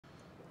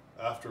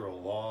After a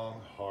long,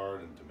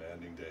 hard, and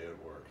demanding day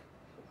at work,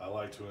 I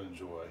like to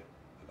enjoy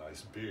a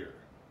nice beer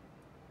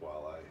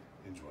while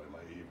I enjoy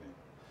my evening.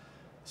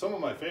 Some of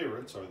my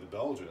favorites are the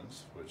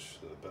Belgians, which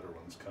the better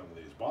ones come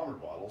in these bomber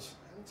bottles,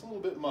 and it's a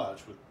little bit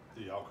much with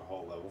the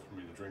alcohol level for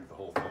me to drink the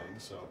whole thing,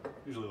 so I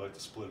usually like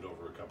to split it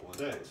over a couple of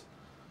days.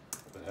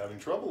 I've been having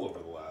trouble over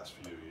the last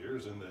few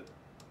years in that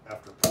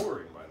after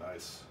pouring my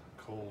nice,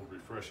 cold,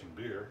 refreshing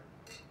beer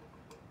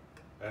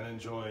and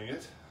enjoying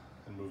it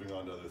and moving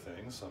on to other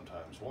things,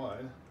 sometimes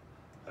wine,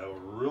 I have a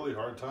really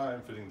hard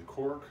time fitting the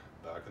cork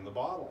back in the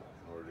bottle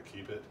in order to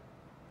keep it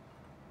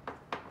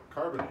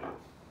carbonated.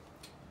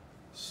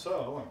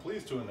 So I'm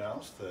pleased to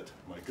announce that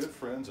my good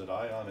friends at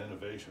Ion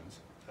Innovations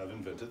have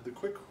invented the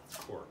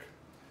QWIK-CORK,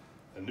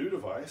 a new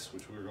device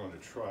which we're going to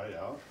try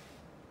out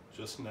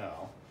just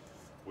now,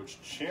 which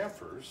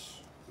chamfers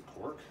the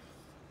cork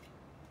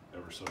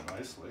ever so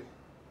nicely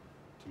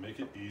to make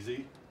it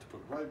easy to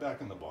put right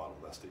back in the bottle.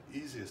 That's the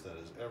easiest that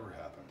has ever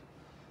happened.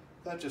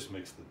 That just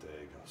makes the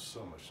day go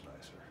so much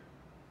nicer.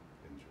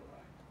 Enjoy.